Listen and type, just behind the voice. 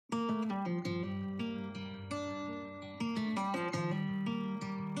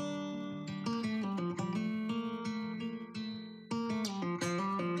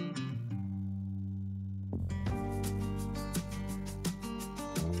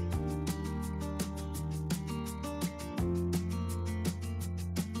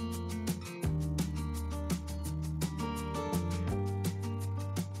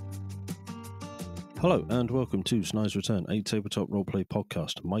Hello and welcome to Snai's Return, a tabletop roleplay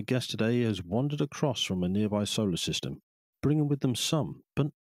podcast. My guest today has wandered across from a nearby solar system, bringing with them some, but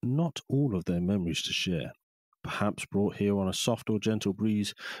not all of their memories to share. Perhaps brought here on a soft or gentle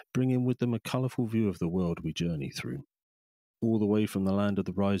breeze, bringing with them a colourful view of the world we journey through. All the way from the land of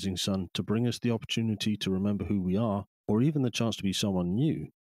the rising sun to bring us the opportunity to remember who we are, or even the chance to be someone new,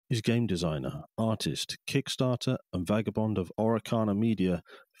 is game designer, artist, Kickstarter, and vagabond of Araukana Media,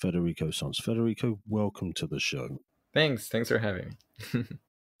 Federico Sohns. Federico, welcome to the show. Thanks for having me.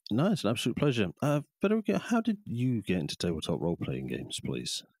 No, it's an absolute pleasure. Federico, how did you get into tabletop role-playing games,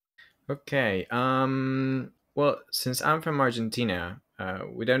 please? Okay. Well, since I'm from Argentina,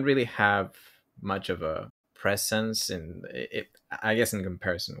 we don't really have much of a presence in it. I guess in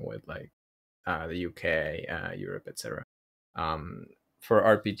comparison with like the UK, Europe, etc. For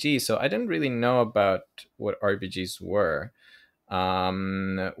RPGs, so I didn't really know about what RPGs were.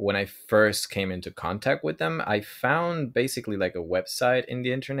 When I first came into contact with them, I found basically like a website in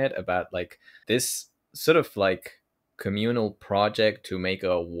the internet about like this sort of like communal project to make a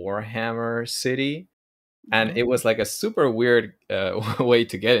Warhammer city. And it was like a super weird way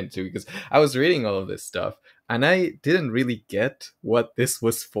to get into, because I was reading all of this stuff and I didn't really get what this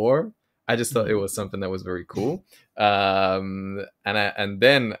was for. I just thought it was something that was very cool. And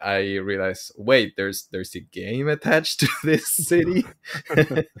then I realized, wait, there's a game attached to this city.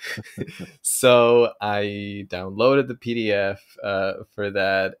 So I downloaded the PDF for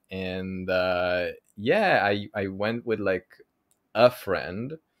that, and I went with like a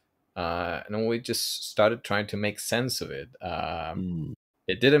friend, and we just started trying to make sense of it.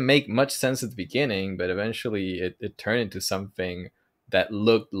 It didn't make much sense at the beginning, but eventually it turned into something that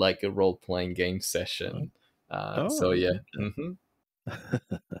looked like a role-playing game session. So yeah.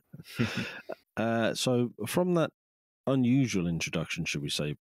 Okay. So from that unusual introduction, should we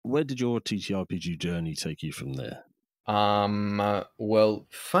say, where did your TTRPG journey take you from there? Well,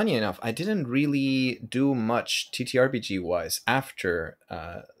 funny enough, I didn't really do much TTRPG wise after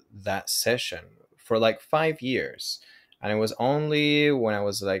that session for like 5 years. And it was only when I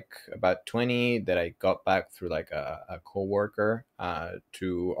was like about 20 that I got back through like a coworker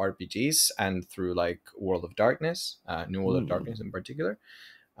to RPGs and through like World of Darkness, New World of Darkness in particular.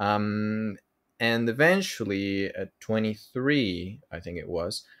 And eventually at 23, I think it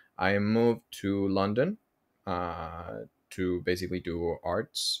was, I moved to London to basically do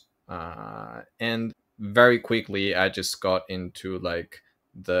arts. And very quickly, I just got into like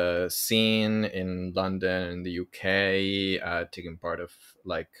the scene in London and the UK, taking part of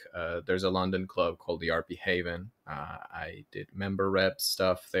like there's a London club called the RP Haven. I did member rep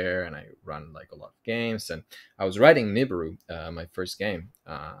stuff there, and I run like a lot of games. And I was writing Nibiru, my first game,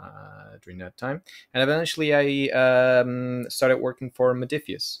 during that time. And eventually, I started working for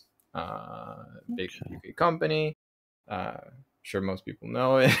Modifius, big UK company. Sure, most people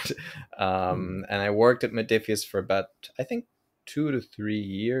know it. And I worked at Modifius for about, I think, 2 to 3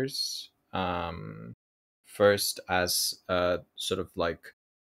 years. First as a sort of like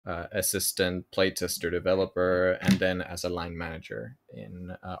assistant playtester developer, and then as a line manager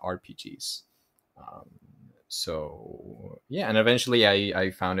in RPGs. So yeah, and eventually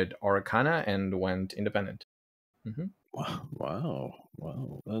I founded Araukana and went independent. Mm-hmm. Wow.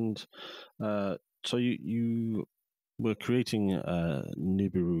 And so you were creating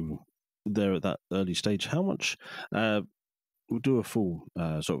Nibiru there at that early stage. How much? We'll do a full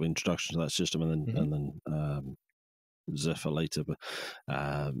sort of introduction to that system, and then Zephyr later. But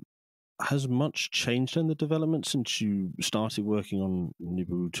has much changed in the development since you started working on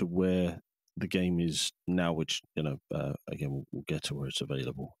Nibiru to where the game is now? Which again, we'll get to where it's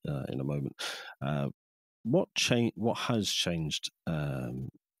available in a moment. What has changed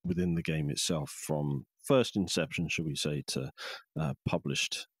within the game itself from first inception, should we say, to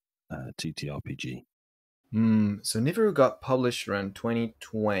published TTRPG? So Nibiru got published around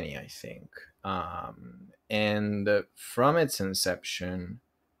 2020, I think. And from its inception,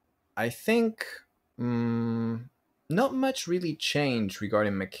 I think not much really changed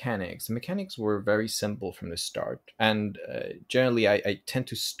regarding mechanics. The mechanics were very simple from the start. And generally, I tend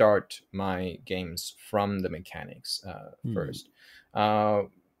to start my games from the mechanics first.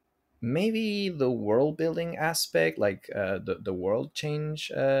 Maybe the world building aspect, like the world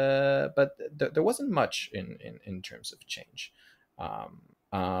change, but there wasn't much in terms of change.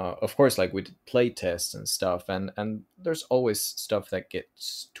 Of course, like we did play tests and stuff, and there's always stuff that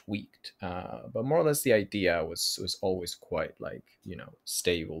gets tweaked, but more or less the idea was always quite like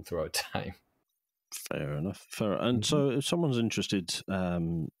stable throughout time. Fair enough. And so, if someone's interested,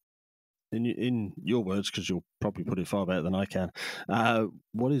 in your words, because you'll probably put it far better than I can,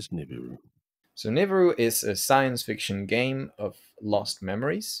 what is Nibiru? So Nibiru is a science fiction game of lost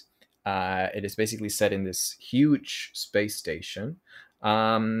memories. It is basically set in this huge space station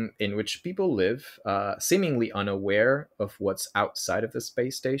in which people live, seemingly unaware of what's outside of the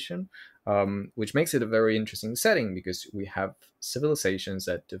space station, which makes it a very interesting setting because we have civilizations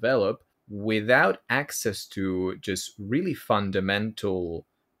that develop without access to just really fundamental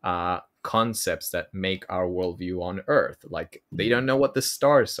concepts that make our worldview on Earth. Like they don't know what the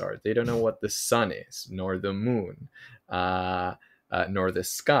stars are, they don't know what the sun is, nor the moon, nor the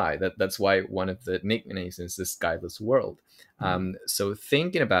sky. That's why one of the nicknames is the skyless world. So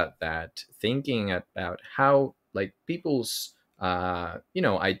thinking about that, thinking about how like people's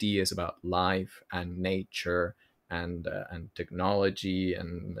ideas about life and nature and technology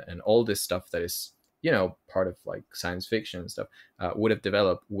and all this stuff that is part of like science fiction and stuff would have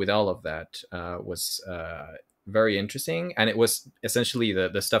developed with all of that was very interesting, and it was essentially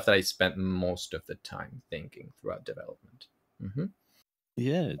the stuff that I spent most of the time thinking throughout development. Mm-hmm.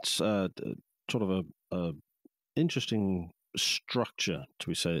 Yeah, it's sort of a interesting structure. Should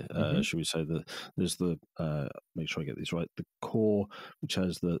we say that there's the make sure I get these right. The core, which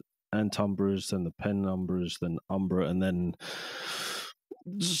has the antumbras, then the penumbras, then umbra, and then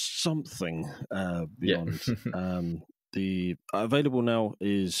something Yeah. beyond. The available now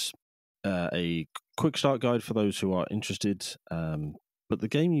is a quick start guide for those who are interested. But the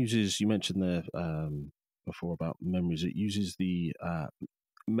game uses, you mentioned there before about memories, it uses the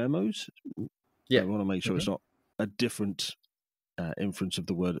memos. Yeah. I want to make sure it's not a different inference of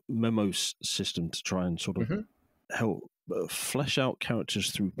the word memos system to try and sort of help flesh out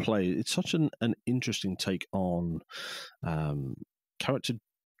characters through play. It's such an interesting take on character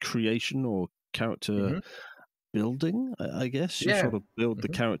creation or character building, I guess. You Yeah. sort of build the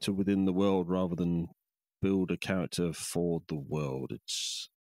character within the world rather than build a character for the world. It's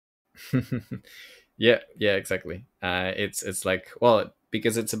yeah, exactly. It's like, well,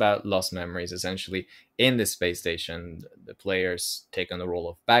 because it's about lost memories essentially. In this space station, the players take on the role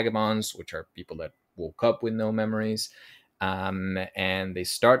of vagabonds, which are people that woke up with no memories, and they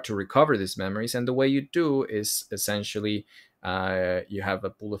start to recover these memories. And the way you do is essentially you have a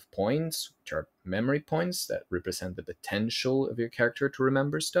pool of points, which are memory points that represent the potential of your character to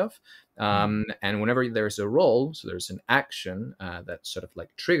remember stuff. And whenever there's a roll, so there's an action that sort of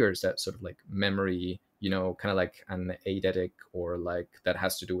like triggers that sort of like memory, kind of like an eidetic or like that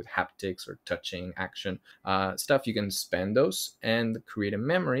has to do with haptics or touching action stuff, you can spend those and create a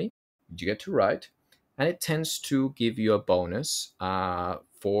memory you get to write, and it tends to give you a bonus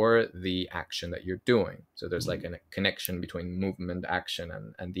for the action that you're doing. So there's like a connection between movement, action,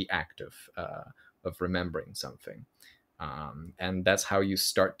 and the act of remembering something. And that's how you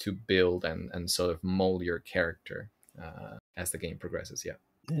start to build and sort of mold your character as the game progresses. Yeah.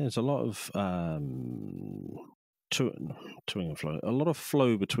 Yeah, there's a lot of toing and flow, a lot of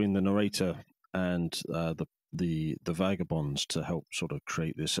flow between the narrator and the vagabonds to help sort of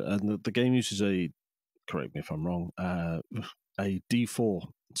create this. And the game uses correct me if I'm wrong, a D4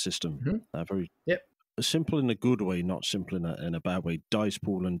 system, very Yep. simple in a good way, not simple in a bad way. Dice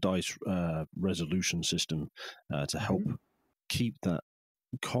pool and dice resolution system to help keep that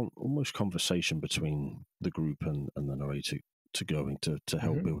almost conversation between the group and the narrator to going to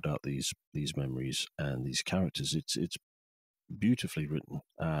help build out these memories and these characters. It's beautifully written,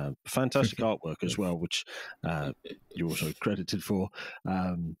 fantastic artwork as well, which you're also credited for.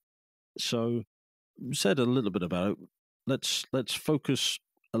 So said a little bit about it. Let's focus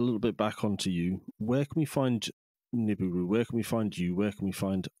a little bit back onto you. Where can we find Nibiru? Where can we find you? Where can we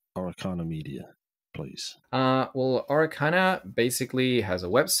find Araukana Media, please? Well, Araukana basically has a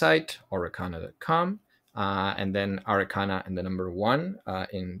website, araukana.com, and then Araukana and the number 1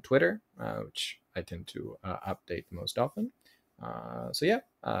 in Twitter, which I tend to update most often. So yeah,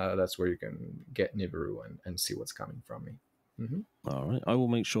 that's where you can get Nibiru and see what's coming from me. All right, I will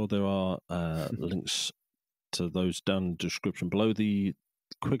make sure there are links to those down in the description below. The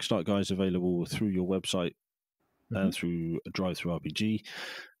quick start guides available through your website and through Drive Through RPG.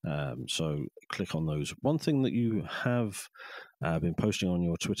 So click on those. One thing that you have been posting on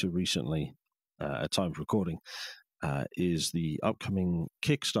your Twitter recently, at time of recording, is the upcoming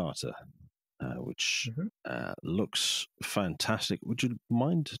Kickstarter, which looks fantastic. Would you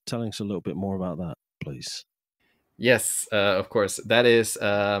mind telling us a little bit more about that, please? Yes, of course. That is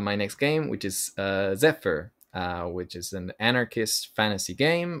my next game, which is Zephyr, which is an anarchist fantasy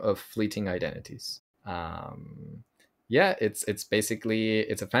game of fleeting identities. Yeah, it's basically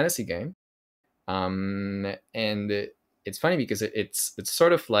it's a fantasy game, and it's funny because it's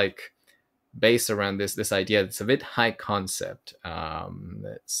sort of like based around this idea that's a bit high concept.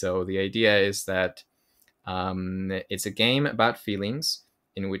 So the idea is that it's a game about feelings,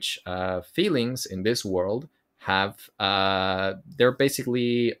 in which feelings in this world have they're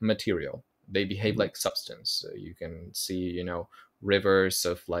basically material. They behave like substance. So you can see, rivers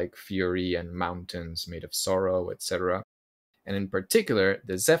of like fury and mountains made of sorrow, etc. And in particular,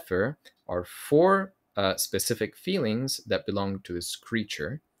 the Zephyr are four specific feelings that belong to this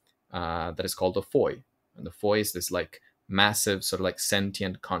creature that is called the Foy. And the Foy is this like massive sort of like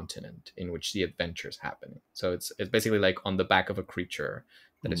sentient continent in which the adventure is happening. So it's basically like on the back of a creature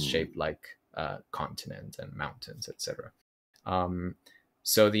that is shaped like continent and mountains, etc.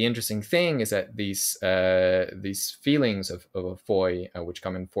 So the interesting thing is that these feelings of a Foy, which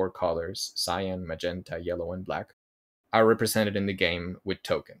come in four colors: cyan, magenta, yellow, and black, are represented in the game with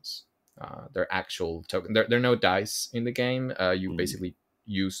tokens. They're actual tokens. There are no dice in the game. You basically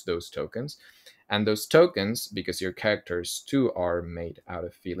use those tokens. And those tokens, because your characters too are made out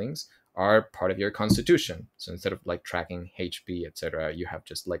of feelings, are part of your constitution. So instead of like tracking HP, etc., you have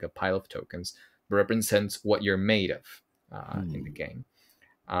just like a pile of tokens that represents what you're made of in the game.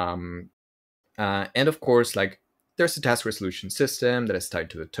 And of course, like there's a task resolution system that is tied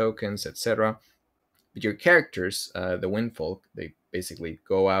to the tokens, etc. But your characters, the Windfolk, they basically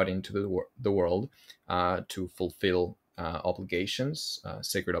go out into the world to fulfill obligations,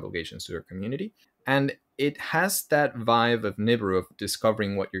 sacred obligations to their community. And it has that vibe of Nibiru, of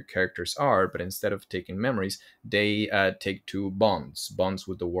discovering what your characters are, but instead of taking memories, they take to bonds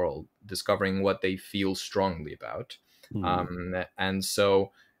with the world, discovering what they feel strongly about. And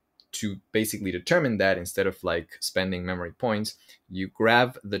so to basically determine that, instead of like spending memory points, you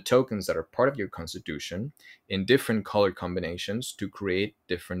grab the tokens that are part of your constitution in different color combinations to create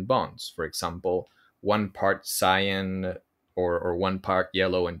different bonds. For example, 1 part cyan or 1 part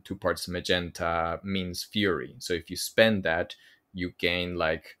yellow and 2 parts magenta means fury. So if you spend that, you gain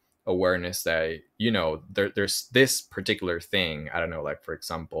like awareness that, there's this particular thing, I don't know, like for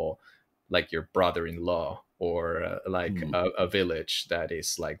example, like your brother-in-law, or a village that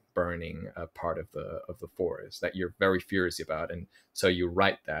is like burning a part of the forest that you're very furious about, and so you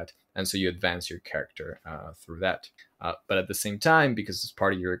write that, and so you advance your character through that. But at the same time, because it's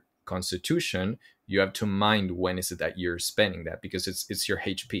part of your constitution, you have to mind when is it that you're spending that, because it's your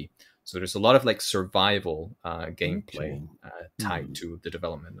HP. So there's a lot of like survival gameplay tied to the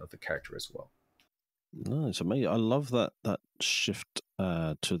development of the character as well. Nice, amazing. I love that shift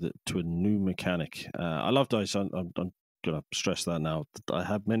to a new mechanic. I love dice. I'm gonna stress that now. I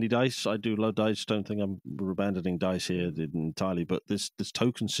have many dice. I do love dice. Don't think I'm abandoning dice here entirely. But this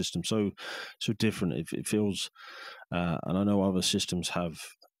token system so different. It feels, and I know other systems have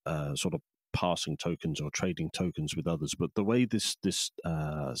sort of passing tokens or trading tokens with others, but the way this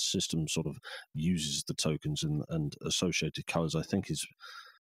system sort of uses the tokens and associated colors, I think, is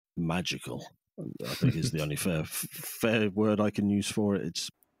magical. I think is the only fair word I can use for it.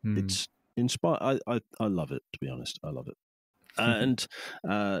 It's inspired. I love it, to be honest. I love it. And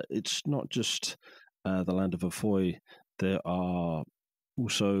it's not just the land of Afoy. There are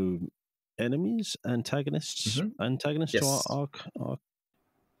also enemies, antagonists Yes. to our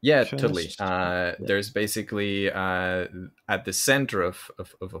yeah, totally. There's basically at the center of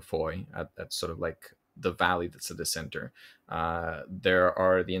Afoy, at sort of like the valley that's at the center, there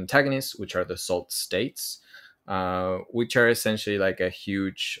are the antagonists, which are the salt states, which are essentially like a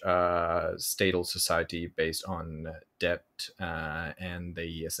huge statal society based on debt, and they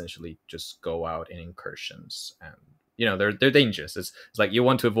essentially just go out in incursions, and they're dangerous. It's like you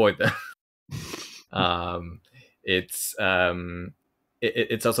want to avoid them. It's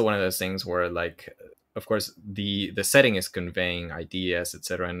it's also one of those things where, like, of course, the setting is conveying ideas,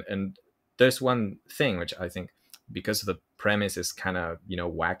 etc. And there's one thing which I think, because the premise is kind of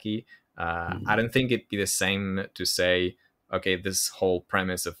wacky, I don't think it'd be the same to say, okay, this whole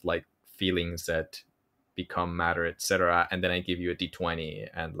premise of like feelings that become matter, etc., and then I give you a d20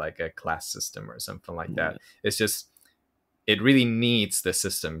 and like a class system or something like that. It's just, it really needs the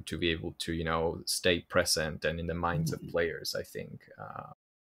system to be able to stay present and in the minds of players, I think.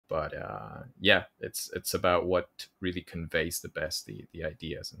 But yeah, it's about what really conveys the best the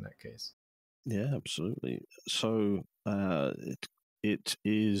ideas in that case. Yeah, absolutely. So it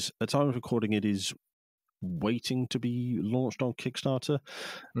is, at time of recording, it is waiting to be launched on Kickstarter.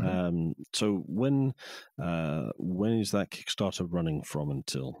 So when is that Kickstarter running from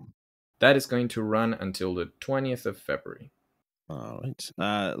until? That is going to run until the 20th of February. All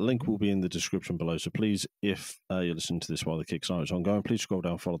right. Link will be in the description below. So please, if you're listening to this while the Kickstarter is ongoing, please scroll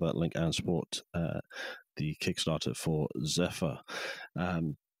down, follow that link, and support the Kickstarter for Zephyr.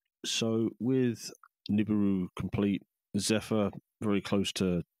 So with Nibiru complete, Zephyr very close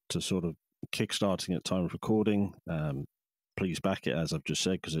to sort of kickstarting at time of recording. Please back it, as I've just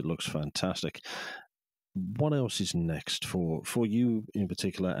said, because it looks fantastic. What else is next for you in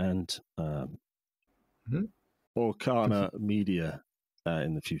particular, and Mhm. Araukana Media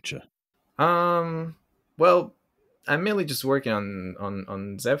in the future? Well, I'm mainly just working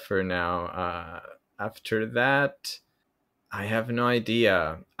on Zephyr now. After that, I have no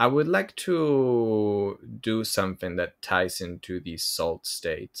idea. I would like to do something that ties into the salt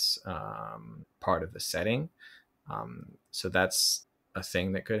states part of the setting. So that's a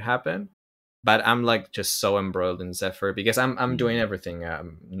thing that could happen. But I'm like just so embroiled in Zephyr because I'm doing everything. I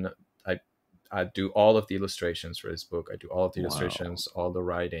I do all of the illustrations for this book. I do all of the Wow. illustrations, all the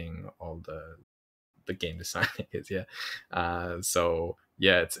writing, all the game design is, yeah. So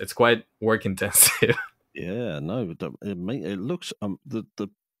yeah, it's quite work intensive. Yeah, no, but it looks the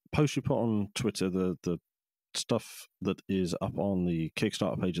post you put on Twitter, the stuff that is up on the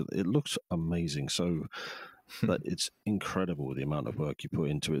Kickstarter page, it looks amazing. So that it's incredible the amount of work you put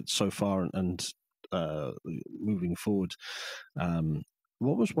into it so far, and moving forward.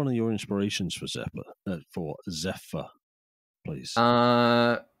 What was one of your inspirations for Zephyr? Please.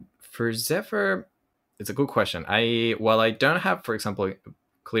 For Zephyr, it's a good question. I don't have, for example,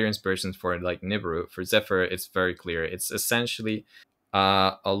 clear inspirations for like Nibiru. For Zephyr, it's very clear. It's essentially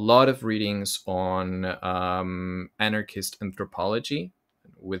a lot of readings on anarchist anthropology.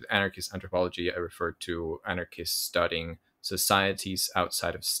 With anarchist anthropology, I refer to anarchists studying societies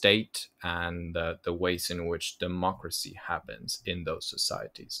outside of state and the ways in which democracy happens in those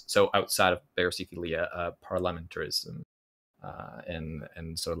societies. So outside of basically a parliamentarism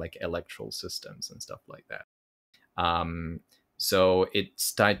and sort of like electoral systems and stuff like that. So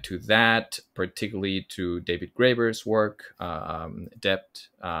it's tied to that, particularly to David Graeber's work, Debt,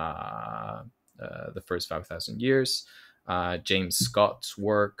 the First 5,000 Years, James Scott's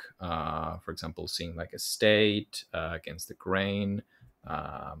work, for example, Seeing Like a State, Against the Grain,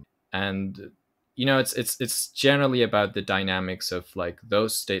 and it's generally about the dynamics of like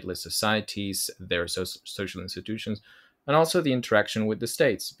those stateless societies, their social institutions, and also the interaction with the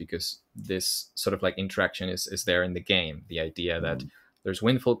states, because this sort of like interaction is there in the game. The idea that there's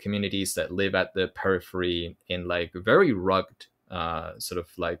windfall communities that live at the periphery in like very rugged sort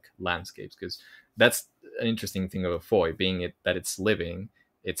of like landscapes, because that's an interesting thing of a foy, being it that it's living.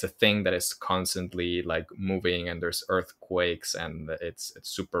 It's a thing that is constantly like moving, and there's earthquakes, and it's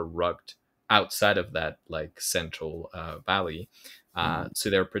super rugged outside of that like central valley. So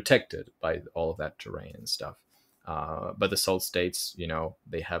they're protected by all of that terrain and stuff. But the salt states,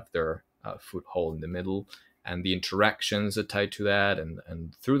 they have their foothold in the middle, and the interactions are tied to that,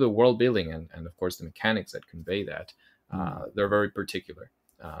 and through the world building and of course the mechanics that convey that, they're very particular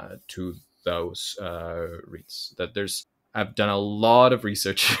to those reads. I've done a lot of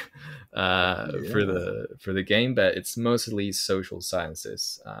research for the game, but it's mostly social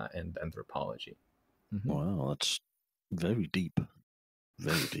sciences and anthropology. Mm-hmm. Wow, that's very deep.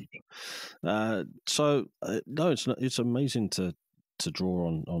 Very deep. So no, it's amazing to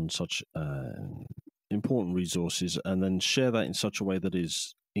draw on such important resources and then share that in such a way that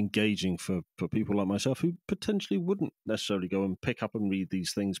is engaging for people like myself who potentially wouldn't necessarily go and pick up and read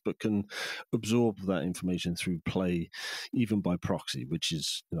these things, but can absorb that information through play, even by proxy, which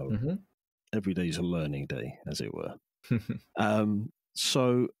is Mm-hmm. every day is a learning day, as it were.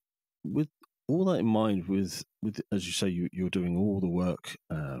 So with all that in mind, with as you say, you're doing all the work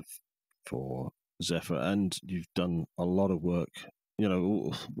for Zephyr, and you've done a lot of work.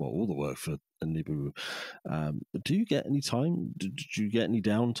 All the work for Nibiru. Do you get any time? Did you get any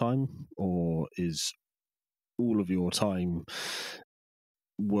downtime, or is all of your time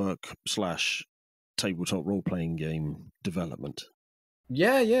work slash tabletop role playing game development?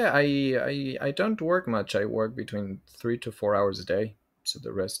 Yeah. I don't work much. I work between 3 to 4 hours a day, so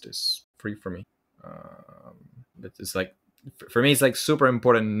the rest is free for me. But it's like, for me, it's like super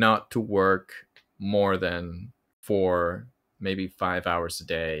important not to work more than 4, maybe 5 hours a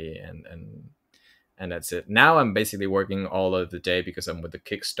day, and that's it. Now I'm basically working all of the day because I'm with the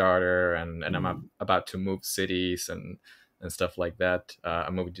Kickstarter, and I'm about to move cities and stuff like that.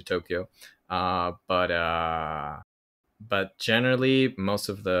 I'm moving to Tokyo, but generally most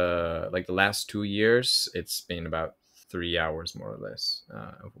of the last 2 years, it's been about 3 hours more or less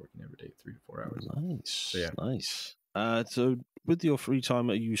of working every day, 3 to 4 hours. So Nice, yeah. nice. So with your free time,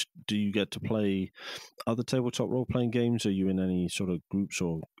 do you get to play other tabletop role playing games? Are you in any sort of groups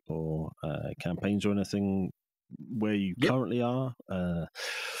or campaigns or anything where you Yep. currently are?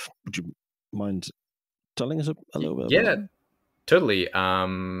 Would you mind telling us a little bit about Yeah, them? Totally.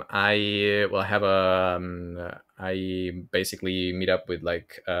 I will have a. I basically meet up with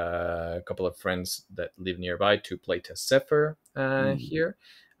like a couple of friends that live nearby to play test Zephyr Mm. here.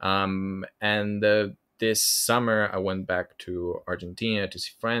 And this summer, I went back to Argentina to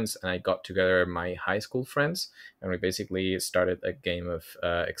see friends, and I got together my high school friends, and we basically started a game of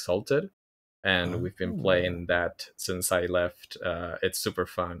Exalted, and we've been Oh. playing that since I left. It's super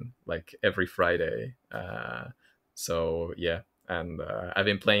fun, like every Friday. So yeah, and I've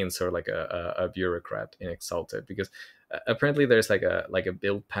been playing sort of like a bureaucrat in Exalted, because apparently there's like a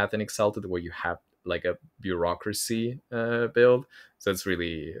build path in Exalted where you have like a bureaucracy build. So it's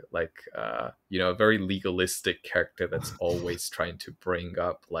really like a very legalistic character that's always trying to bring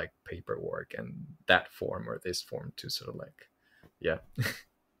up like paperwork and that form or this form to sort of like, yeah.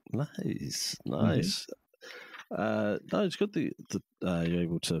 Nice, Hmm. nice. No, it's good that you're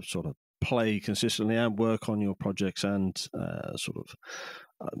able to sort of play consistently and work on your projects and sort of,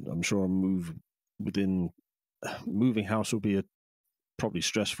 I'm sure, within moving house will be probably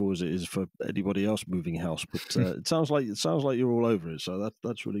stressful as it is for anybody else moving house. But it sounds like you're all over it, so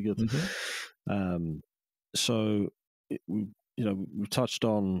that's really good. Hmm. Um, so we we've touched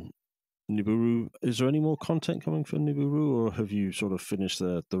on Nibiru. Is there any more content coming for Nibiru, or have you sort of finished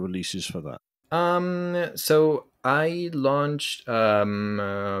the releases for that? So I launched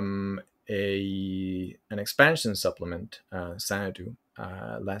an expansion supplement, Xanadu,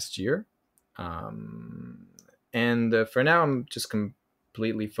 last year, um, and for now I'm just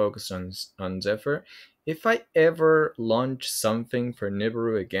completely focused on Zephyr. If I ever launch something for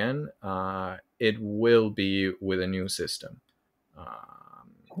Nibiru again, it will be with a new system.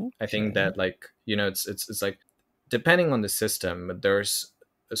 I think Okay. that, like, it's like, depending on the system, there's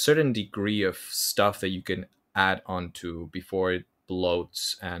a certain degree of stuff that you can add onto before it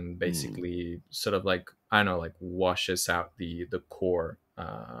bloats and Hmm. basically sort of like, I don't know, like washes out the core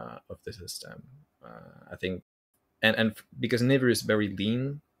of the system. I think, and because Nibiru is very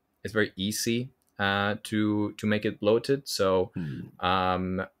lean, it's very easy to make it bloated. So Hmm.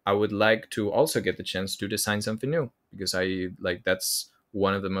 I would like to also get the chance to design something new, because I like that's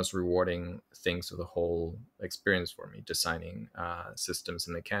one of the most rewarding things of the whole experience for me, designing systems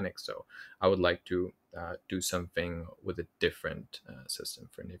and mechanics. So I would like to do something with a different system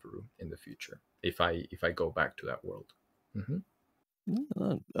for Nibiru in the future, if I go back to that world. Hmm.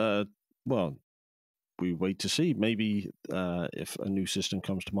 Well, we wait to see. Maybe if a new system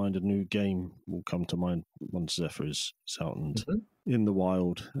comes to mind, a new game will come to mind once Zephyr is out and Hmm. in the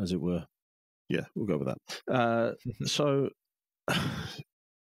wild, as it were. Yeah, we'll go with that. So,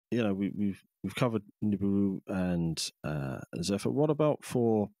 we've covered Nibiru and Zephyr. What about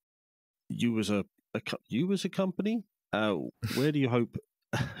for you as you as a company? Where do you hope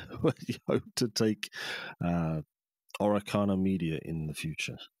where do you hope to take uh, Araukana Media in the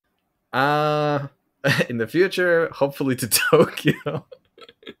future? Uh, in the future, hopefully to Tokyo.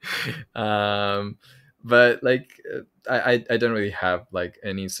 um, but like, I don't really have like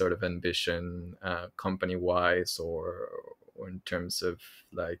any sort of ambition, company wise, or in terms of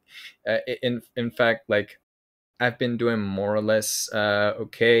like, in fact, like I've been doing more or less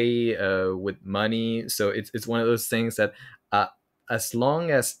okay with money. So it's one of those things that, uh, as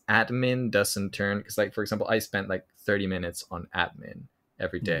long as admin doesn't turn, because like, for example, I spent like 30 minutes on admin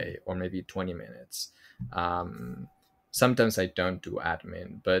every Hmm. day, or maybe 20 minutes. Um, Sometimes I don't do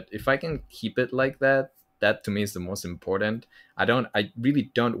admin, but if I can keep it like that, that to me is the most important. I really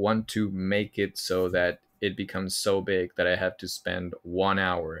don't want to make it so that it becomes so big that I have to spend 1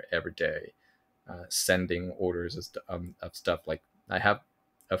 hour every day sending orders of stuff. Like, I have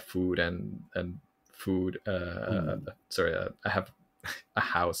a food and food. Hmm. Sorry, I have a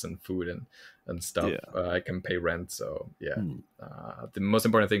house and food and stuff. Yeah. I can pay rent. So yeah, Hmm. the most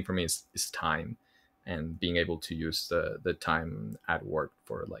important thing for me is time, and being able to use the time at work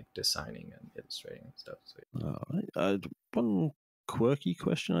for like designing and illustrating and stuff. So All right. One quirky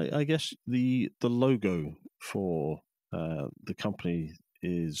question, I guess the logo for the company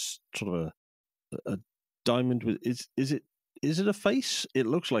is sort of a diamond with is it a face? It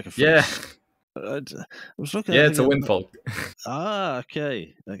looks like a yeah, face. I was looking at yeah, it it's a thinking, windfall.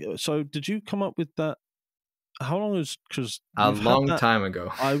 okay. So did you come up with that? How long is because A we've had long that? time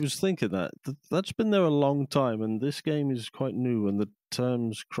ago. I was thinking that's been there a long time, and this game is quite new, and the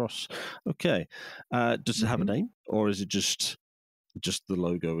terms cross. Okay, does it have a Mhm. name, or is it just the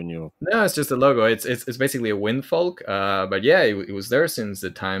logo in your? No, it's just a logo. It's basically a windfolk. But yeah, it was there since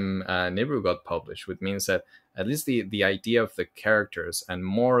the time Nibiru got published, which means that at least the idea of the characters and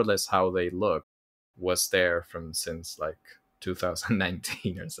more or less how they look was there from since like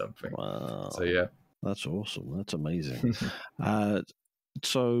 2019 or something. So Wow. yeah. That's awesome. That's amazing.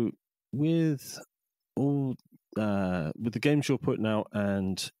 So with all with the games you're putting out,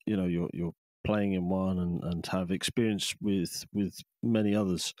 and you're playing in one and have experience with many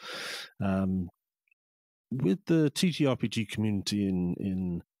others, with the TTRPG community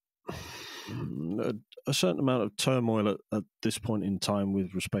in a certain amount of turmoil at this point in time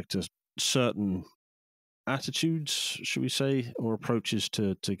with respect to certain attitudes, should we say, or approaches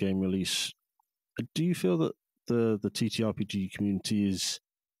to game release. Do you feel that the TTRPG community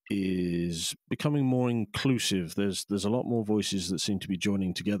is becoming more inclusive? There's a lot more voices that seem to be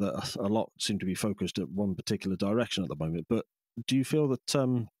joining together. A lot seem to be focused at one particular direction at the moment. But do you feel that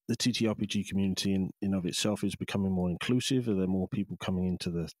the TTRPG community in of itself is becoming more inclusive? Are there more people coming into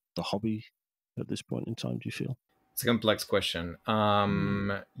the hobby at this point in time? Do you feel? It's a complex question.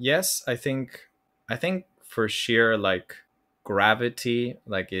 Yes, I think for sheer like gravity,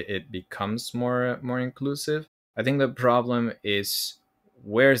 like it becomes more inclusive. I think the problem is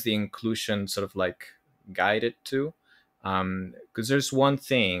where's the inclusion sort of like guided to? Because there's one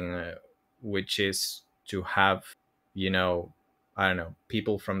thing which is to have, I don't know,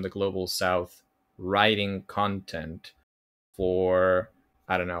 people from the global south writing content for,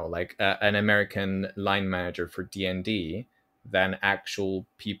 I don't know, like an American line manager for D&D than actual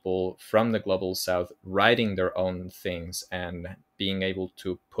people from the global south writing their own things and being able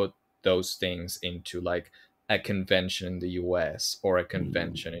to put those things into like a convention in the US or a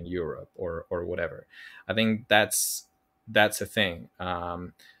convention in Europe or whatever. I think that's a thing.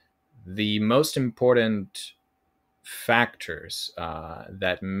 The most important factors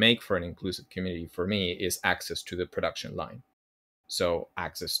that make for an inclusive community for me is access to the production line. So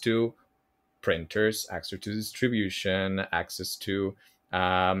access to printers, access to distribution, access to,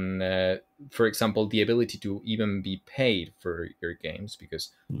 for example, the ability to even be paid for your games,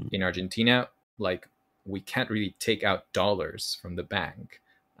 because in Argentina, like, we can't really take out dollars from the bank.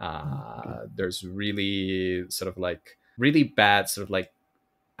 There's really sort of like really bad sort of like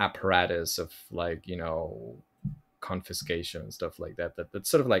apparatus of like, confiscation and stuff like that that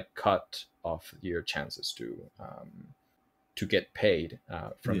sort of like cut off your chances to get paid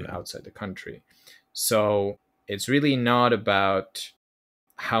from outside the country. So it's really not about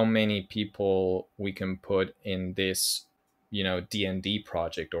how many people we can put in this, D&D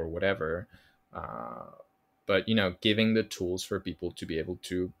project or whatever, but giving the tools for people to be able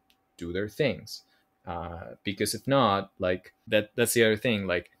to do their things. Because if not, like that's the other thing.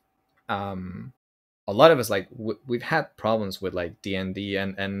 Like, a lot of us, like we've had problems with like D&D,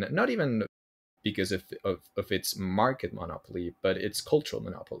 and not even because of its market monopoly, but its cultural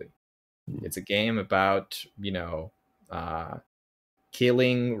monopoly. It's a game about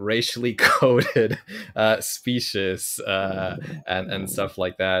killing racially coded species and stuff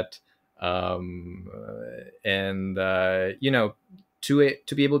like that, and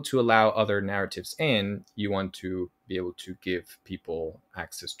to be able to allow other narratives in, you want to be able to give people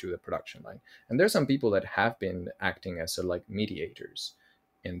access to the production line. And there's some people that have been acting as sort of like mediators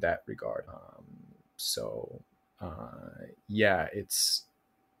in that regard. So yeah, it's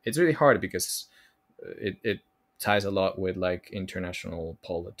really hard because it ties a lot with like international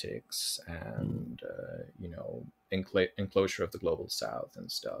politics and enclosure of the global south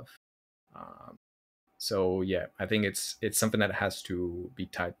and stuff. So yeah, I think it's something that has to be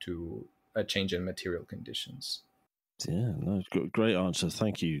tied to a change in material conditions. Yeah, no, great answer.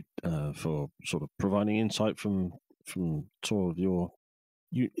 Thank you for sort of providing insight from sort of your.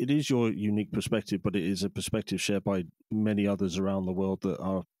 It is your unique perspective, but it is a perspective shared by many others around the world that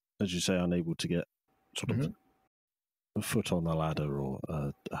are, as you say, unable to get sort of a foot on the ladder, or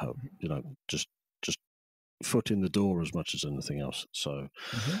just foot in the door as much as anything else. So,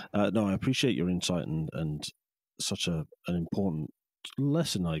 no, I appreciate your insight and such an important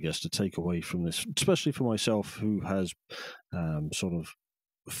lesson, I guess, to take away from this, especially for myself, who has sort of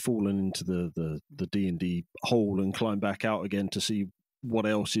fallen into the D&D hole and climbed back out again to see what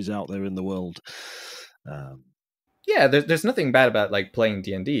else is out there in the world. Yeah, there's nothing bad about like playing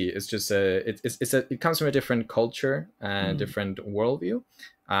D&D. It's just it comes from a different culture and different worldview,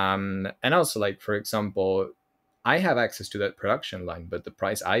 and also, like, for example, I have access to that production line, but the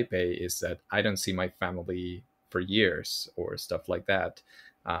price I pay is that I don't see my family for years or stuff like that.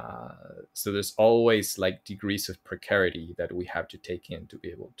 So there's always like degrees of precarity that we have to take in to be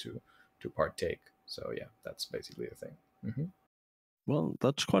able to partake. So yeah, that's basically the thing. Mm-hmm. Well,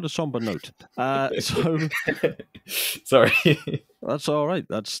 that's quite a somber note. So sorry. That's all right.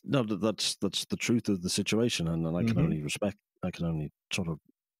 That's the truth of the situation, and I can only respect. I can only sort of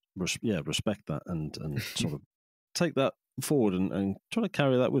respect that and sort of take that forward and try to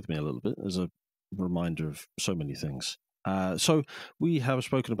carry that with me a little bit as a reminder of so many things. So we have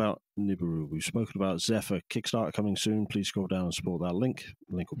spoken about Nibiru. We've spoken about Zephyr Kickstarter coming soon. Please scroll down and support that link.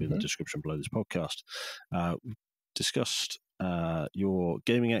 The link will be in the description below this podcast. We've discussed your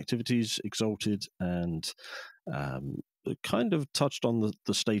gaming activities, Exalted, and kind of touched on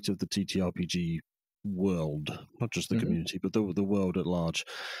the state of the TTRPG world, not just the community, but the world at large.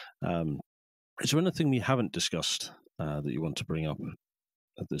 Is there anything we haven't discussed that you want to bring up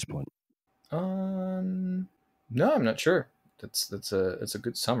at this point? No, I'm not sure. That's a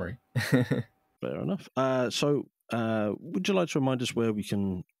good summary. Fair enough. So would you like to remind us where we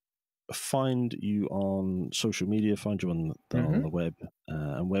can find you on social media, find you on the web,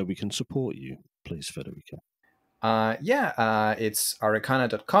 and where we can support you, please, Federico? It's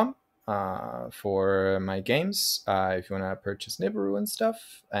Araukana.com for my games, if you want to purchase Nibiru and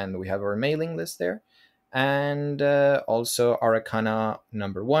stuff, and we have our mailing list there. And also Araukana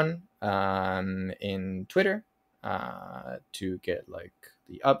 #1 in Twitter to get like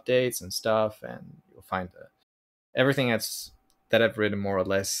the updates and stuff, and you'll find everything that I've written more or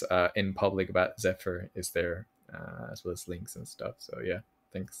less in public about Zephyr is there, as well as links and stuff. So yeah,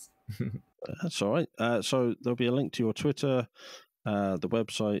 thanks. That's all right. So there'll be a link to your Twitter, the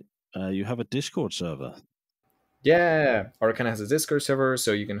website. You have a Discord server. Yeah, Araukana has a Discord server,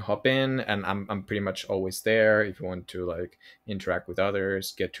 so you can hop in, and I'm pretty much always there if you want to like interact with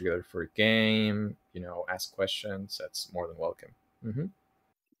others, get together for a game, ask questions. That's more than welcome.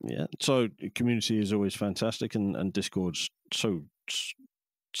 Yeah, so community is always fantastic, and Discord's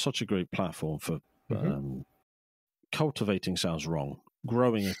such a great platform for cultivating. Sounds wrong.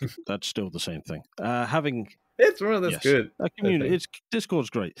 Growing, that's still the same thing. It's more or less good. A community.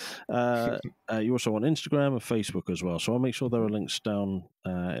 Discord's great. You also on Instagram and Facebook as well. So I'll make sure there are links down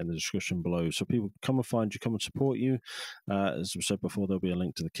in the description below, so people come and find you, come and support you. As we said before, there'll be a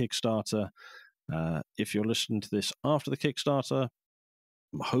link to the Kickstarter. If you're listening to this after the Kickstarter,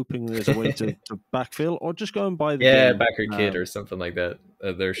 I'm hoping there's a way to backfill, or just go and buy the game. Back your kid or something like that.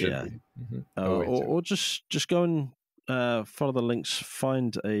 There should be. Or just go and follow the links.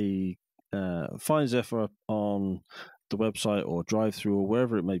 Find Zephyr on the website or drive through or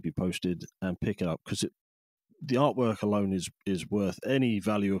wherever it may be posted, and pick it up, because the artwork alone is worth any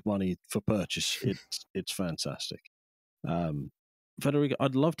value of money for purchase. It's fantastic. Federico,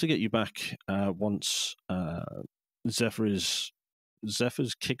 I'd love to get you back once Zephyr's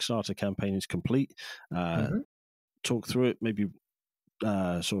Kickstarter campaign is complete. Talk through it, maybe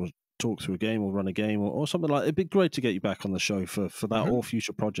sort of talk through a game or run a game or something like that. It'd be great to get you back on the show for that or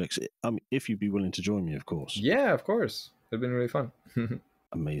future projects. If you'd be willing to join me, of course. Yeah, of course. It's been really fun.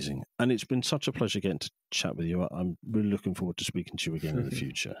 Amazing. And it's been such a pleasure getting to chat with you. I'm really looking forward to speaking to you again in the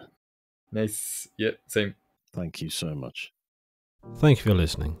future. Nice. Yeah, same. Thank you so much. Thank you for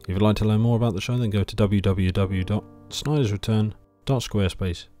listening. If you'd like to learn more about the show, then go to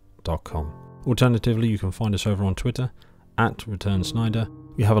www.snydersreturn.squarespace.com. Alternatively, you can find us over on Twitter @ReturnSnyder.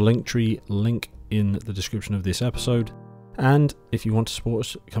 We have a Linktree link in the description of this episode. And if you want to support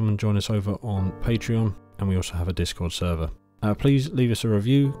us, come and join us over on Patreon. And we also have a Discord server. Please leave us a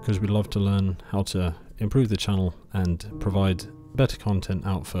review, because we'd love to learn how to improve the channel and provide better content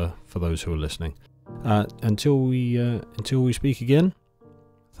out for those who are listening. Until we speak again,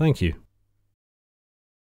 thank you.